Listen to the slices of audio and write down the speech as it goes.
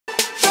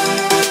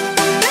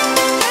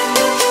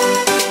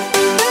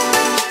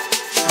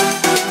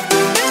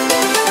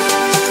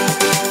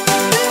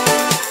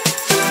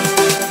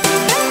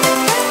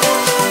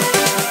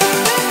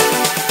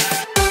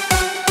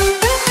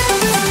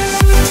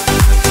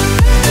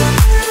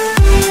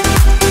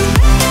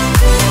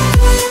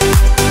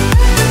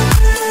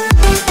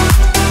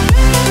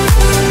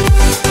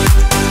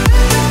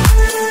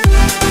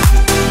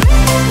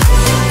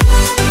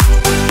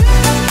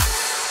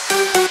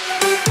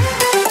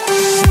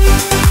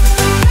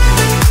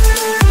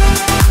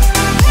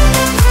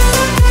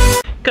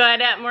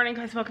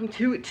morning, guys. Welcome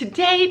to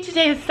today.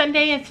 Today is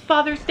Sunday. It's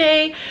Father's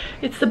Day.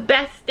 It's the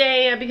best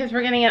day because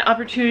we're getting an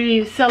opportunity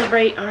to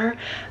celebrate our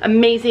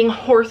amazing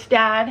horse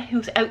dad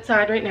who's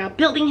outside right now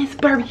building his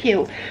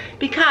barbecue.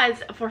 Because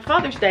for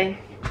Father's Day,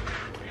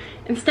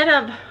 instead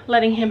of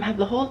letting him have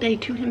the whole day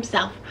to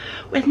himself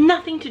with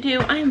nothing to do,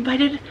 I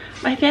invited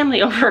my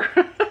family over.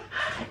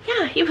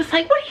 Yeah, he was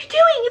like, "What are you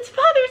doing? It's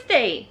Father's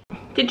Day."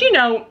 Did you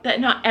know that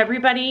not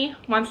everybody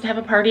wants to have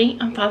a party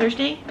on Father's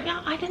Day?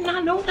 Yeah, I did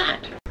not know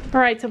that. All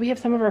right, so we have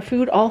some of our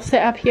food all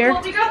set up here.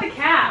 Well, we got the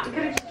cat. We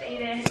could have just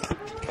ate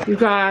it. You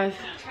guys,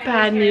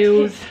 bad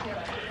news.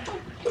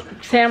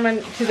 Sam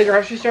went to the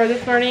grocery store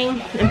this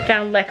morning and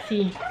found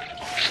Lexi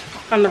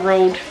on the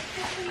road.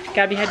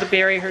 Gabby had to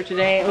bury her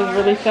today. It was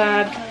really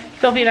sad.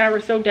 Sophie and I were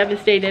so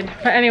devastated.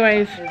 But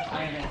anyways,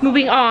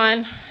 moving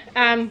on.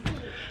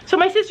 So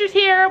my sister's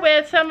here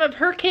with some of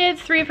her kids,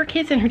 3 of her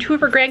kids and 2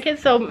 of her grandkids.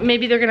 So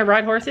maybe they're gonna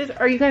ride horses.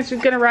 Are you guys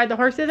just gonna ride the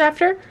horses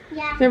after?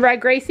 Yeah. Gonna ride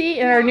Gracie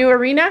in our new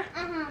arena?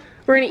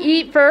 We're gonna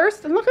eat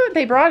first. And look at what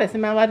they brought us.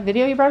 Am I allowed to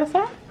video you brought us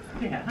that?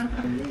 Yeah.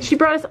 She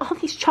brought us all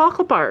these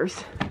chocolate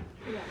bars.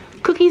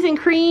 Cookies and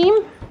cream.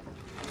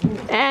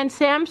 And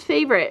Sam's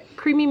favorite,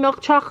 creamy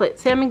milk chocolate.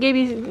 Sam and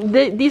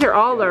Gaby's, these are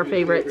all our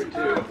favorites.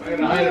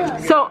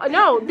 So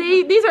no,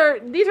 these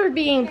are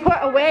being put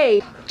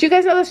away. Do you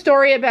guys know the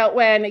story about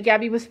when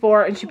Gabby was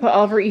 4 and she put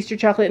all of her Easter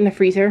chocolate in the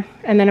freezer,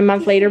 and then a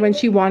month later when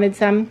she wanted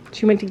some,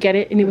 she went to get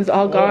it and it was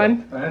all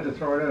gone? I had to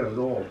throw it out, it was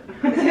old.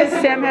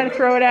 Sam had to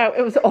throw it out,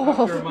 it was old.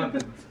 After a month,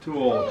 it's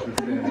too old.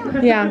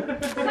 Yeah.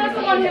 That's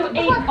the one who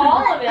ate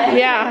all of it.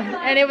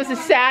 Yeah, and it was a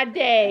sad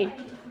day.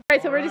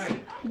 Alright, so we're just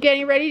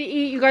getting ready to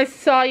eat. You guys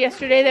saw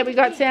yesterday that we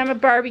got Sam a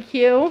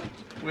barbecue.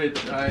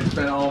 Which I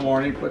spent all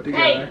morning put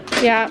together.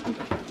 Hey. Yeah.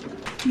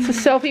 So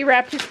Sophie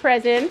wrapped his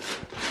present.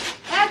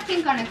 That's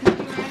pink on a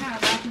cookie right now.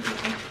 Wrapping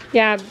paper.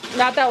 Yeah,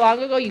 not that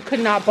long ago you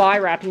could not buy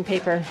wrapping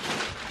paper.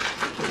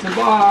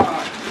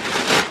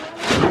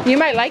 You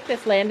might like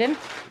this, Landon.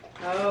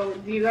 Oh,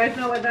 do you guys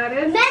know what that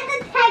is?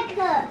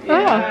 Detector.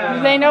 Oh,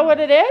 do they know what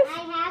it is? I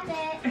have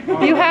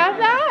it. You have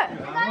that? I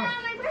got it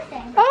on my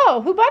birthday.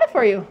 Oh, who bought it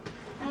for you?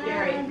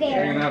 You're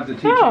Gary. gonna have to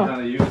teach you how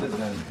to use it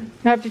then.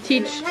 I have to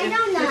teach. I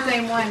don't know. The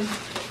same one.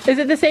 Is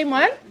it the same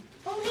one?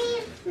 Only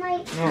it's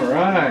my.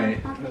 Alright.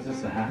 Is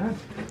this a hat?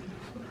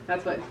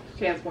 That's what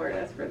Chance wore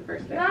us for the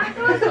first day.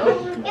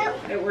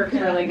 It- It works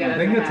really good. I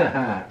think it's a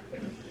hat.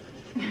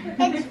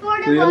 It's for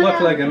the So you logo. look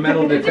like a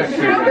metal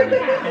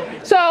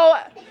detector. So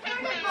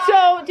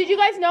did you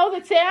guys know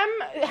that Sam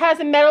has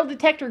a metal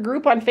detector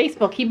group on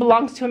Facebook? He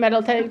belongs to a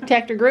metal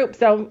detector group,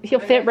 so he'll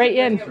fit right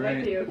in.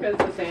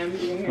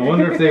 I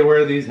wonder if they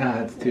wear these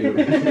hats too.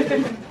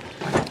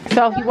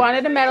 So he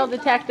wanted a metal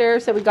detector,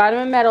 so we got him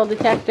a metal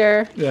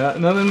detector. Yeah,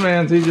 nothing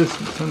fancy, just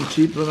some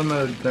cheap little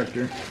metal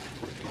detector.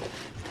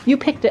 You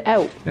picked it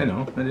out. I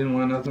know, I didn't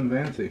want nothing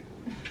fancy.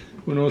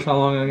 Who knows how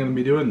long I'm gonna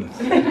be doing this.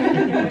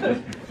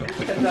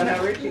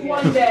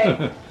 One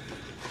day.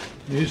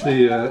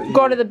 Usually,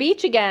 Go to the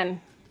beach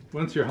again.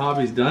 once your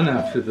hobby's done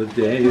after the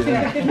day,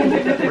 then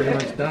it's pretty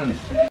much done.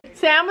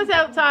 Sam was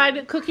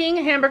outside cooking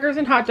hamburgers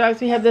and hot dogs.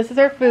 We have this as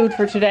our food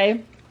for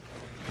today.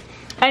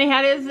 And he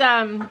had his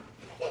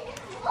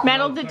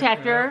metal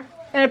detector.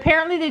 And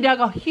apparently they dug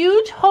a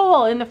huge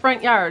hole in the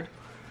front yard.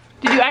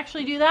 Did you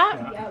actually do that?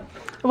 Yeah.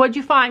 What'd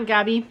you find,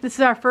 Gabby? This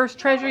is our first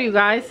treasure, you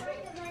guys.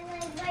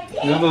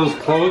 You know those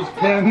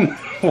clothespin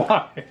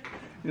wire?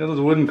 You know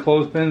those wooden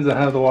clothespins that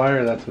have the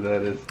wire? That's what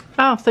that is.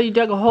 Oh, so you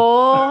dug a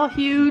whole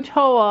huge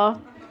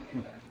hole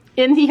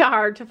in the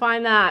yard to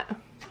find that.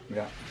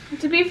 Yeah.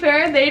 To be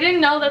fair, they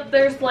didn't know that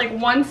there's like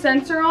one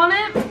sensor on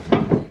it.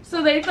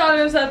 So they thought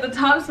it was at the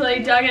top, so they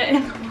dug it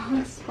in the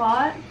wrong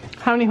spot.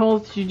 How many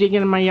holes did you dig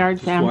in my yard,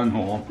 Just Sam? one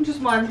hole.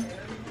 Just one.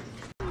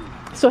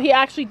 So he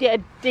actually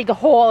did dig a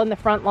hole in the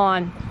front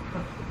lawn.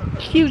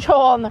 Huge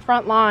hole in the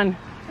front lawn.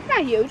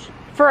 Not huge.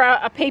 For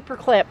a paper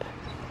clip.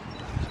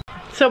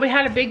 So we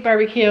had a big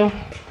barbecue.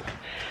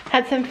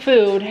 Had some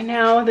food, and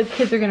now the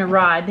kids are gonna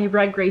ride. They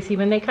ride Gracie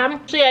when they come.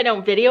 Actually, I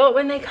don't video it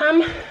when they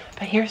come,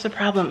 but here's the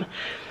problem.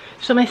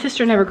 So my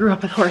sister never grew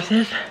up with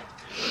horses.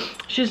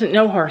 She doesn't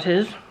know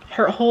horses.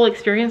 Her whole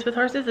experience with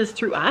horses is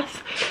through us,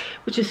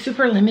 which is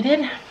super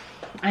limited.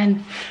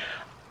 And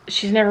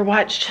she's never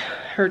watched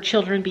her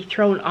children be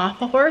thrown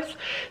off a horse,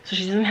 so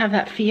she doesn't have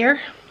that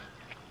fear.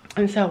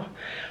 And so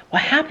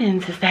what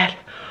happens is that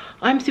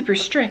I'm super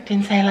strict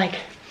and say like,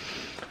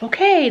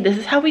 okay, this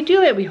is how we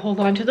do it. We hold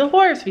on to the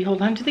horse, we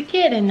hold on to the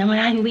kid, and then when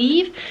I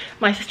leave,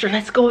 my sister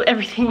lets go of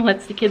everything,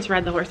 lets the kids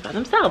ride the horse by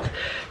themselves.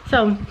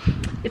 So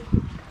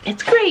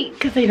it's great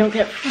because they don't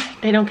get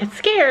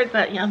scared,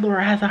 but yeah,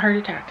 Laura has a heart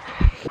attack.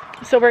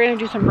 So we're gonna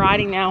do some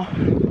riding now.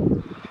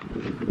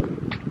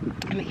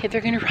 And the kids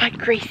are gonna ride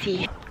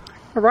Gracie.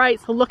 All right,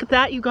 so look at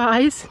that, you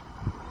guys.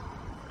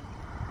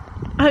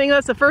 I think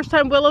that's the first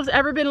time Willow's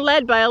ever been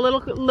led by a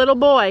little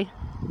boy.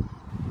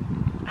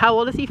 How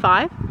old is he,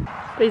 5?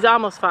 But he's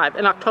almost 5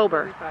 in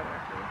October.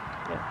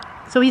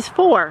 So he's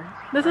 4.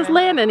 This is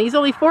Landon. He's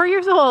only 4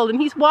 years old and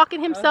he's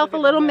walking himself a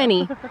little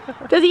mini.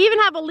 Does he even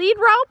have a lead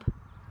rope?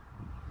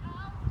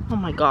 Oh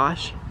my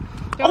gosh.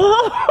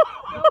 Oh!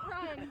 Don't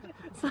run.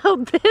 So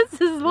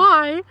this is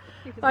why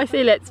I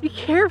say let's be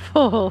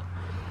careful.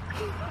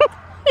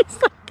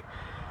 It's like,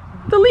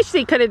 the least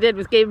they could have did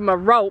was gave him a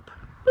rope.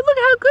 But look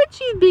how good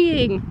she's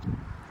being.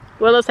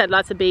 Willow's had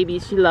lots of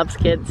babies. She loves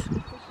kids.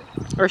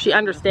 Or she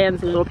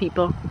understands little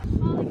people.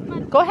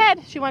 Go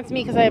ahead. She wants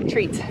me because I have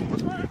treats.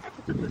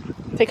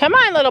 Say, come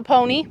on, little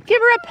pony.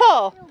 Give her a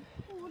pull.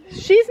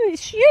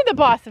 You're the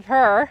boss of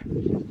her. I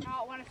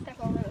don't want to step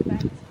over the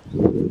fence.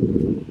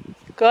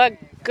 Good,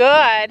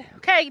 good.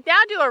 Okay,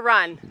 now do a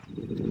run.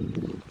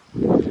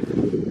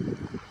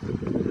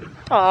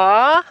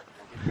 Aw.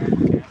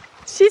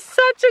 She's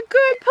such a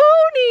good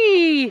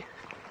pony.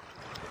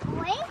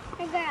 Boy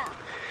or girl?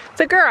 It's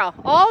a girl.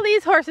 All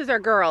these horses are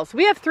girls.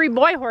 We have 3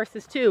 boy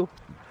horses too.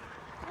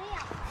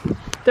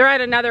 They're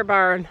at another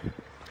barn.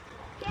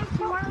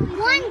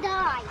 One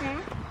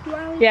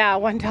died. Yeah,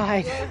 one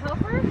died.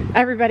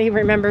 Everybody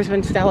remembers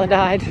when Stella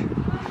died.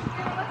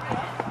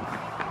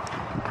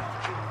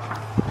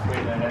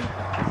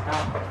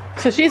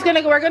 So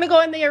we're gonna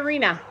go in the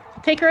arena.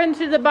 Take her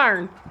into the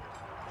barn.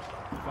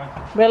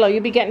 Willow,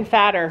 you'll be getting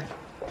fatter.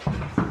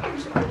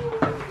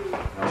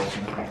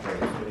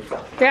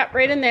 Yep,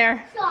 right in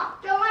there.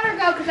 Stop. Don't let her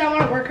go because I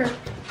want to work her.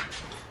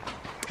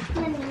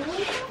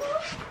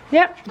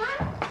 Yep.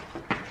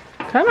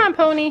 Come on,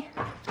 pony.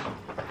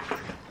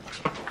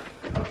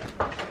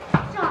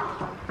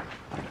 Stop.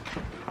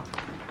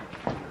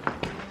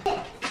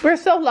 We're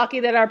so lucky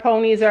that our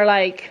ponies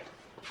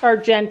are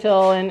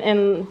gentle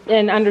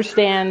and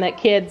understand that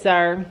kids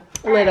are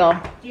little.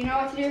 Do you know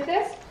what to do with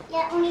this?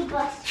 Yeah, only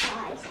brush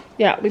guys.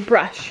 Yeah, we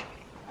brush.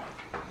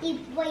 Eat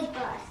white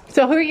brush.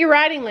 So who are you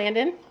riding,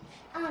 Landon?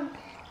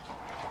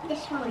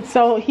 This one.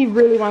 So he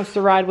really wants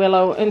to ride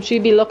Willow, and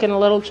she'd be looking a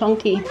little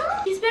chunky.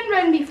 She's been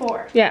ridden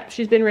before. Yeah,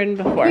 she's been ridden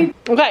before.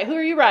 Okay, who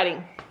are you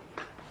riding?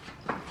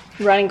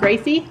 You riding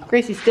Gracie?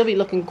 Gracie still be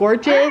looking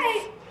gorgeous.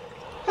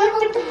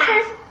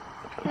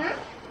 Huh?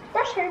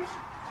 Brush her.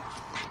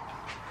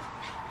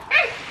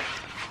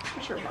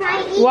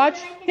 Watch.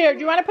 Here, do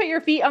you want to put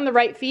your feet on the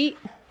right feet?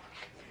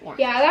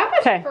 Yeah, that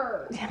must Okay.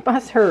 hurt. It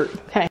must hurt.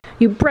 Okay.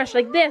 You brush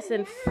like this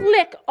and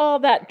flick all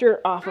that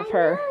dirt off of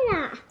her.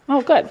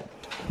 Oh, good.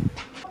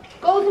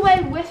 Goes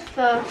away with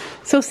the...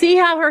 So see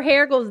how her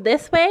hair goes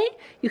this way?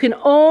 You can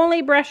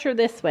only brush her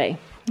this way.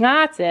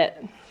 That's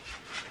it.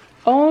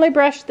 Only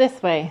brush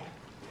this way.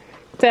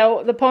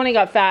 So the pony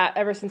got fat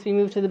ever since we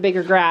moved to the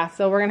bigger grass.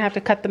 So we're going to have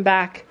to cut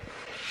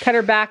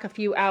her back a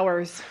few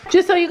hours.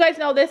 Just so you guys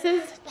know, this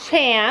is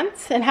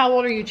Chance. And how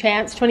old are you,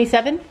 Chance?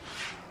 27?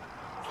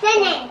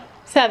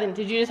 7.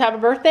 Did you just have a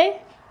birthday?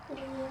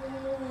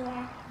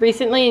 Yeah.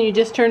 Recently and you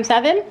just turned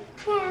 7?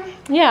 Yeah.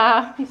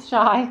 Yeah, he's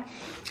shy.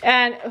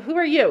 And who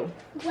are you?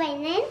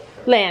 Landon.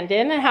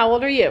 Landon. And how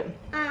old are you?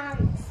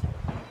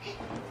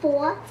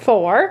 4.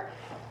 4.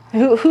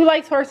 Who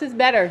likes horses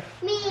better?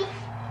 Me.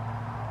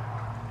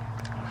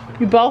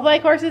 You both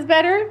like horses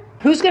better?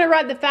 Who's gonna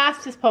ride the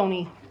fastest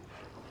pony?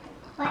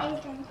 What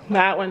is it?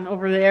 That one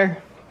over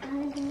there.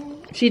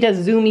 She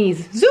does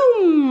zoomies.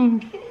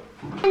 Zoom!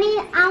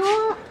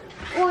 I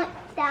want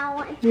that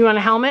one. You want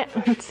a helmet?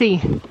 Let's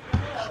see.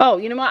 Oh,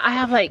 you know what? I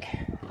have like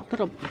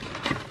a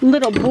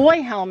little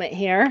boy helmet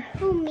here.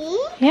 For me?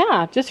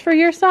 Yeah, just for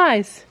your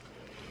size.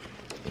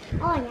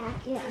 Oh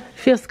yeah.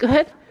 Feels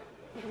good?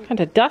 Kind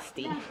of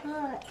dusty. That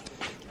hurts.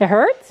 It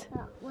hurts?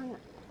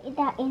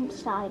 That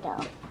inside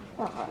though.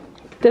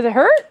 Does it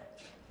hurt?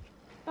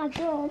 Not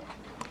good.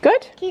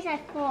 Good? He's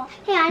like 4.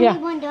 Hey, I Yeah.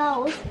 need one of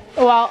those.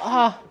 Well,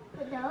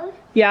 For those?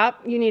 yeah,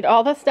 you need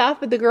all the stuff,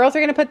 but the girls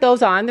are gonna put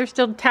those on. They're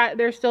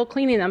still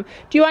cleaning them.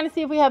 Do you want to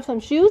see if we have some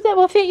shoes that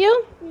will fit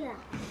you? Yeah.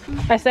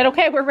 I said,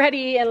 okay, we're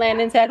ready, and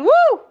Landon said, woo!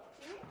 I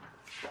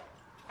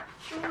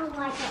don't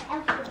like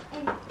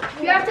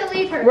it. You have to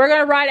leave her. We're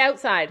gonna ride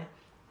outside.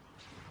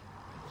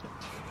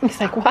 He's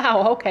like,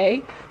 wow,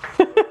 okay.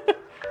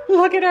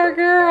 Look at our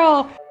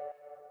girl.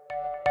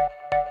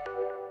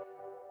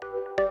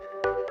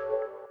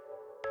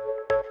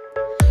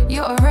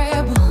 You're a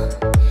rebel,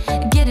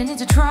 getting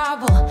into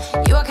trouble.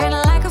 You are kind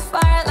of like a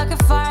fire, like a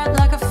fire,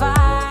 like a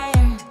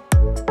fire.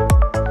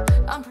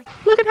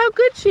 Look at how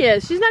good she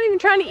is. She's not even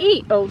trying to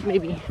eat. Oh,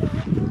 maybe.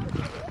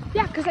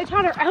 Yeah, because I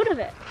taught her out of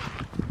it.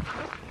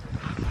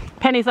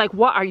 Penny's like,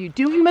 what are you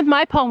doing with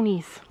my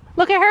ponies?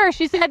 Look at her.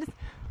 She said,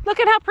 look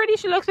at how pretty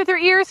she looks with her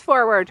ears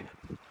forward.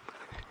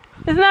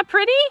 Isn't that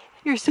pretty?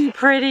 You're so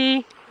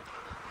pretty.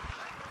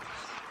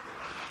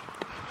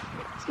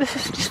 This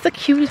is just the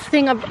cutest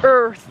thing of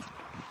earth.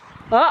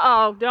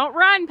 Uh-oh, don't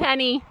run,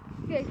 Penny.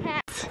 Good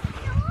cat.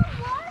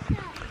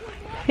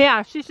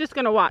 Yeah, she's just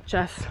gonna watch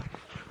us.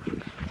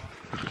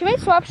 Can we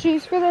swap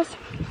shoes for this?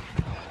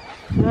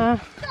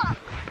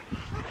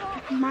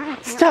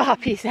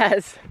 Stop, he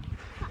says.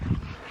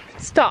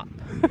 Stop.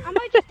 I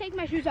might just take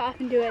my shoes off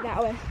and do it that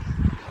way.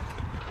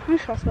 I'm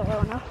just gonna spell that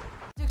one out.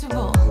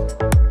 Predictable,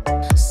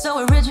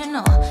 so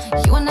original.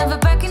 You were never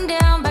backing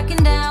down,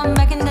 backing down,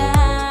 backing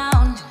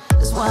down.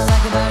 That's what I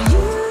like about you.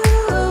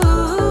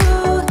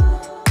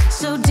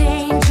 So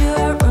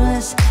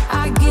dangerous,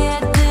 I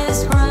get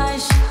this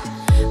rush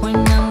when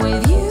I'm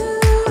with you.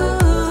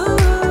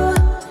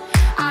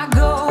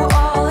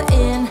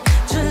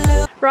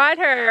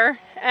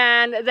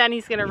 and then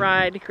he's gonna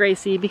ride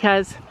Gracie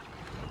because,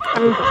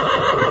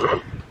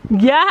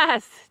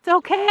 yes, it's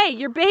okay.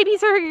 Your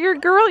babies are, your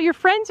girl, your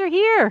friends are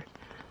here.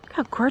 Look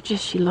how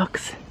gorgeous she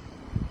looks.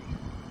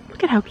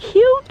 Look at how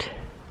cute.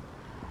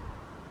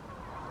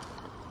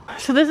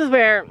 So this is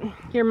where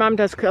your mom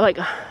does, like,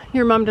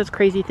 your mom does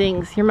crazy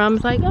things. Your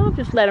mom's like, oh,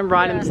 just let him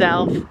ride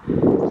himself.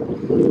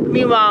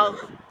 Meanwhile,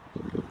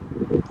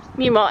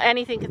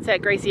 anything could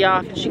set Gracie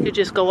off and she could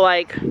just go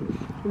like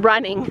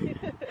running.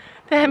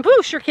 Then,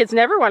 boosh, your kids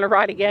never want to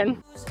ride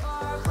again.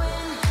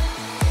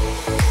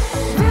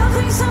 Real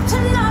things up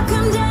to knock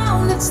 'em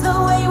down. It's the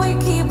way we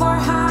keep our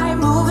high,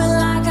 moving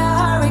like a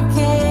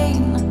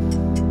hurricane.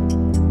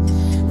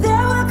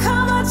 There will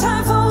come a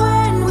time for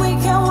when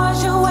we can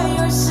wash away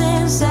your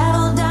sins,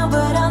 settle down,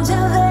 but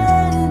until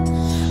then,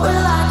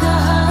 we're like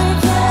a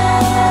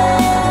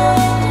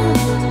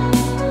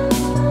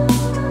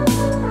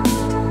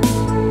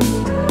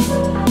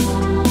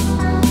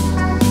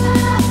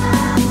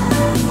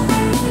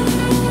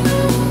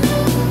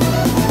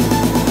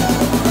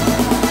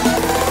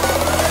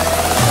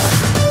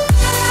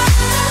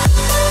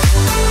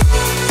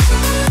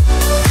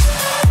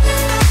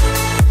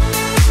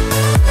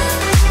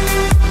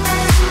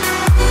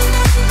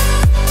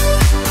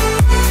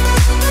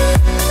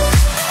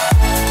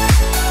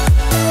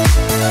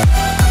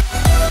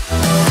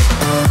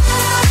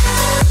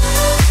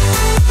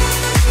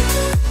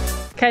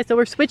Okay, so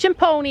we're switching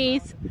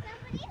ponies.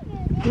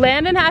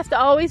 Landon has to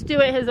always do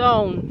it his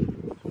own.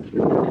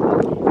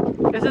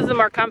 This is a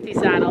more comfy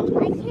saddle.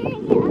 I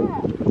can't get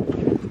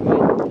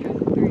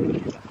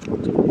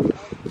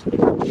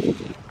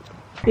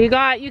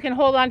up. You can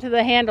hold on to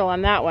the handle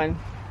on that one.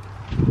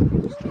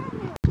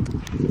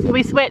 So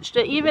we switched.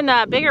 Even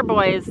bigger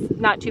boy is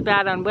not too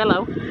bad on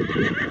Willow.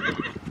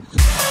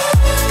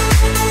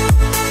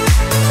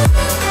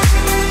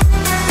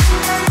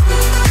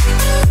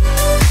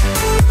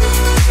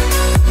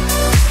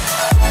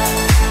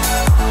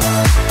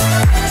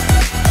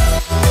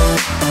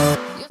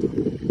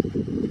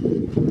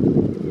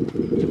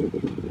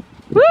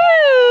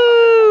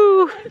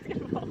 Woo!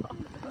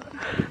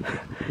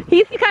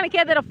 He's the kind of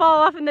kid that'll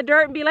fall off in the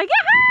dirt and be like, yeah,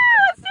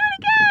 let's do it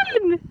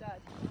again!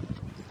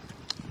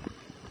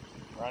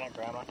 Run it,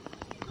 Grandma.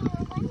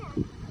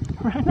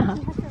 Run up.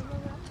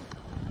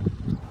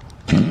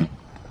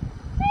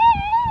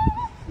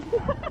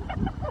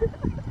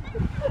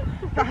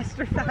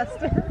 Faster,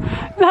 faster. Is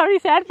that what he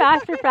said?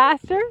 Faster,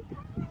 faster?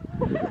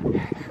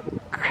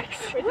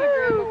 Gracie.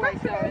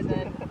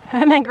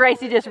 And then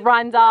Gracie just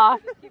runs off.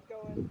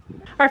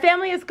 Our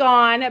family is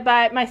gone,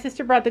 but my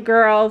sister brought the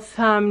girls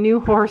some new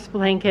horse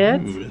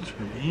blankets. Ooh, it's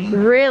for me.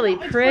 Really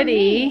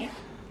pretty.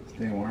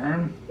 Stay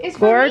warm. It's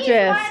Gorgeous. For me,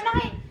 so at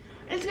night,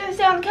 it's gonna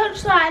stay on the couch,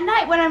 so at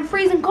night when I'm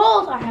freezing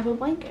cold, I have a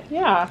blanket.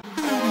 Yeah.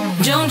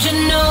 Don't you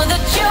know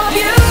that you're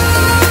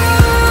beautiful?